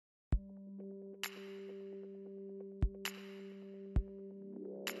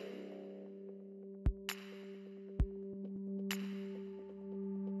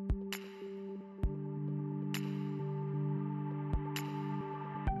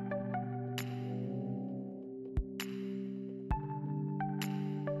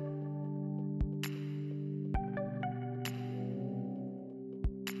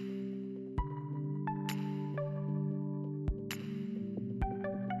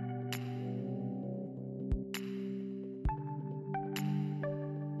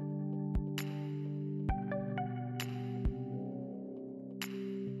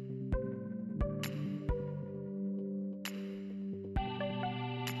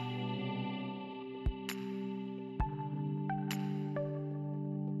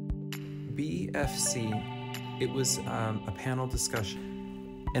BFC, it was a panel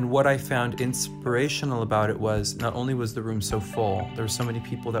discussion. And what I found inspirational about it was not only was the room so full, there were so many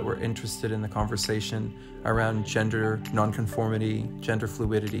people that were interested in the conversation around gender nonconformity, gender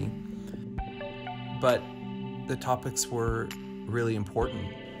fluidity, but the topics were really important.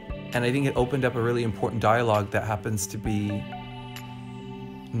 And I think it opened up a really important dialogue that happens to be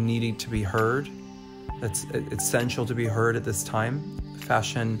needing to be heard. That's essential to be heard at this time.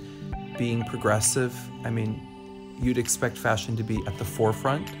 Fashion being progressive, I mean, you'd expect fashion to be at the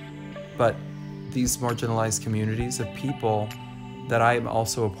forefront, but these marginalized communities of people that I am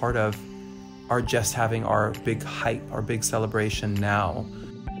also a part of are just having our big hype, our big celebration now.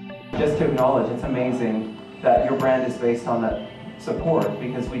 Just to acknowledge, it's amazing that your brand is based on that support,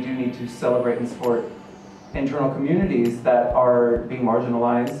 because we do need to celebrate and support internal communities that are being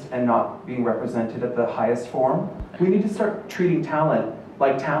marginalized and not being represented at the highest form. We need to start treating talent.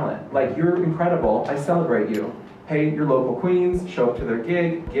 Like, you're incredible, I celebrate you. Pay your local queens, show up to their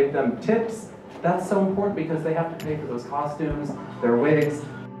gig, give them tips. That's so important because they have to pay for those costumes, their wigs.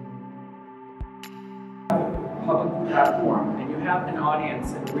 Public platform, and you have an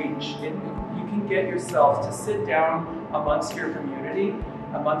audience and reach, and you can get yourself to sit down amongst your community,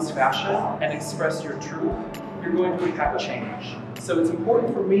 amongst fashion, and express your truth. You're going to impact change. So it's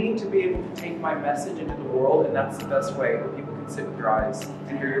important for me to be able to take my message into the world, and that's the best way, where people can sit with your eyes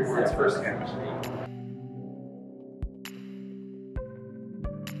and hear your words firsthand.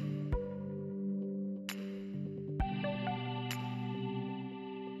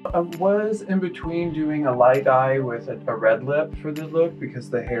 I was in between doing a light eye with a red lip for the look, because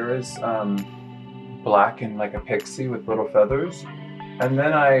the hair is black and like a pixie with little feathers. And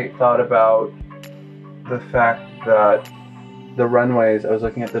then I thought about the fact that the runways, I was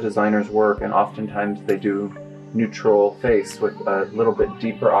looking at the designer's work, and oftentimes they do neutral face with a little bit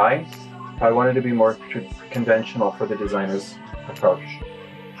deeper eye. I wanted to be more conventional for the designer's approach.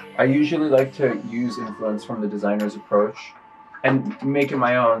 I usually like to use influence from the designer's approach and make it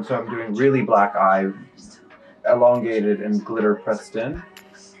my own, so I'm doing really black eye, elongated and glitter pressed in.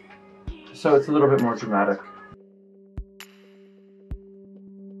 So it's a little bit more dramatic.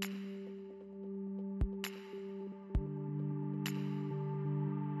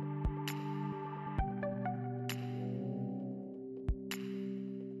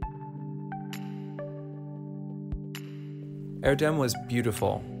 Erdem was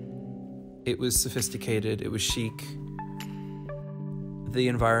beautiful. It was sophisticated, it was chic. The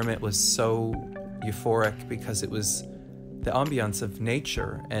environment was so euphoric because it was the ambiance of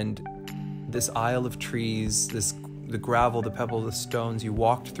nature, and this aisle of trees, the gravel, the pebble, the stones you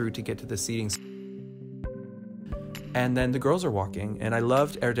walked through to get to the seating. And then the girls are walking, and I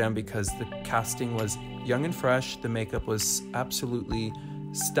loved Erdem because the casting was young and fresh, the makeup was absolutely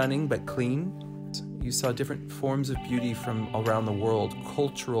stunning but clean. You saw different forms of beauty from around the world,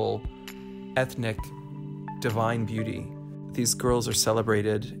 cultural, ethnic, divine beauty. These girls are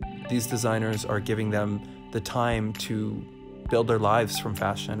celebrated. These designers are giving them the time to build their lives from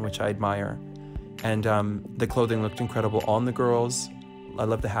fashion, which I admire. And the clothing looked incredible on the girls. I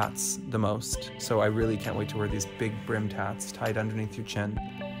love the hats the most, so I really can't wait to wear these big brimmed hats tied underneath your chin.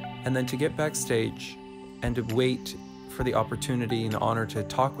 And then to get backstage and to wait for the opportunity and the honor to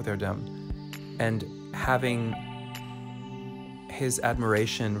talk with Erdem, and having his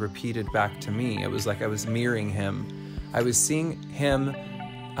admiration repeated back to me. It was like I was mirroring him. I was seeing him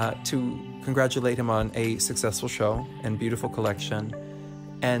to congratulate him on a successful show and beautiful collection.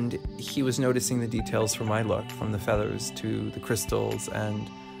 And he was noticing the details from my look, from the feathers to the crystals, and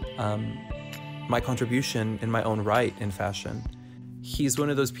my contribution in my own right in fashion. He's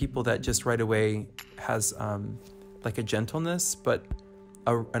one of those people that just right away has like a gentleness, but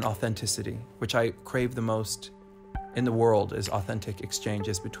an authenticity, which I crave the most in the world, is authentic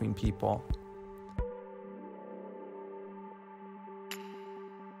exchanges between people.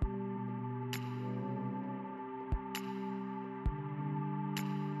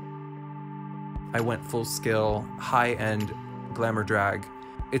 I went full scale, high-end glamour drag.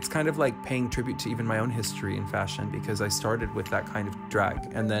 It's kind of like paying tribute to even my own history in fashion, because I started with that kind of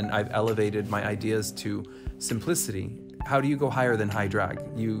drag, and then I've elevated my ideas to simplicity. How do you go higher than high drag?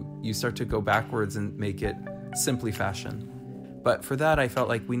 You start to go backwards and make it simply fashion. But for that, I felt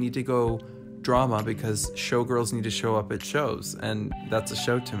like we need to go drama, because showgirls need to show up at shows, and that's a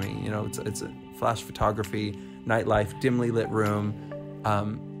show to me. You know, it's a flash photography, nightlife, dimly lit room,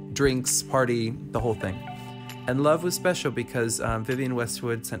 drinks, party, the whole thing. And Love was special because Vivienne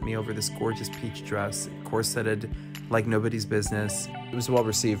Westwood sent me over this gorgeous peach dress, corseted like nobody's business. It was well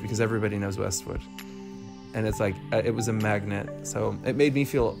received because everybody knows Westwood. And it's like, it was a magnet. So it made me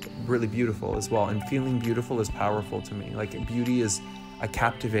feel really beautiful as well. And feeling beautiful is powerful to me. Like, beauty is a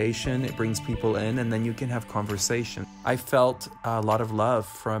captivation. It brings people in, and then you can have conversation. I felt a lot of love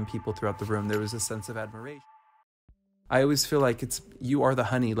from people throughout the room. There was a sense of admiration. I always feel like you are the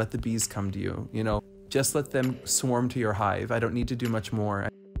honey, let the bees come to you, you know, just let them swarm to your hive. I don't need to do much more.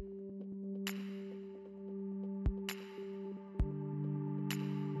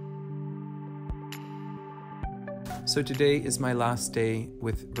 So today is my last day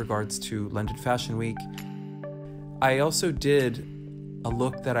with regards to London Fashion Week. I also did a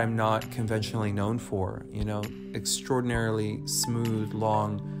look that I'm not conventionally known for, you know, extraordinarily smooth,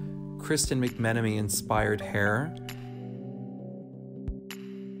 long, Kristen McMenemy inspired hair.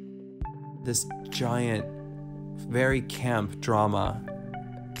 This giant, very camp drama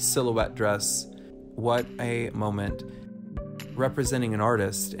silhouette dress. What a moment. Representing an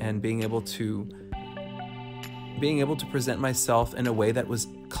artist and being able to present myself in a way that was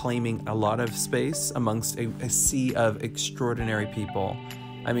claiming a lot of space amongst a sea of extraordinary people.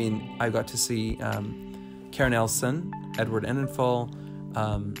 I mean, I got to see Karen Elson, Edward Enninful,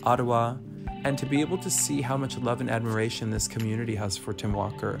 Ottawa, and to be able to see how much love and admiration this community has for Tim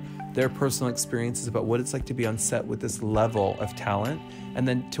Walker, their personal experiences about what it's like to be on set with this level of talent, and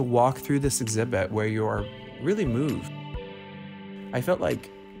then to walk through this exhibit where you are really moved. I felt like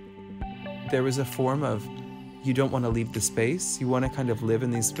there was a form of, you don't want to leave the space, you want to kind of live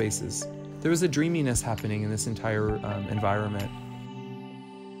in these spaces. There was a dreaminess happening in this entire environment.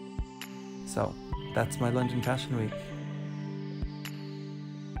 So that's my London Fashion Week.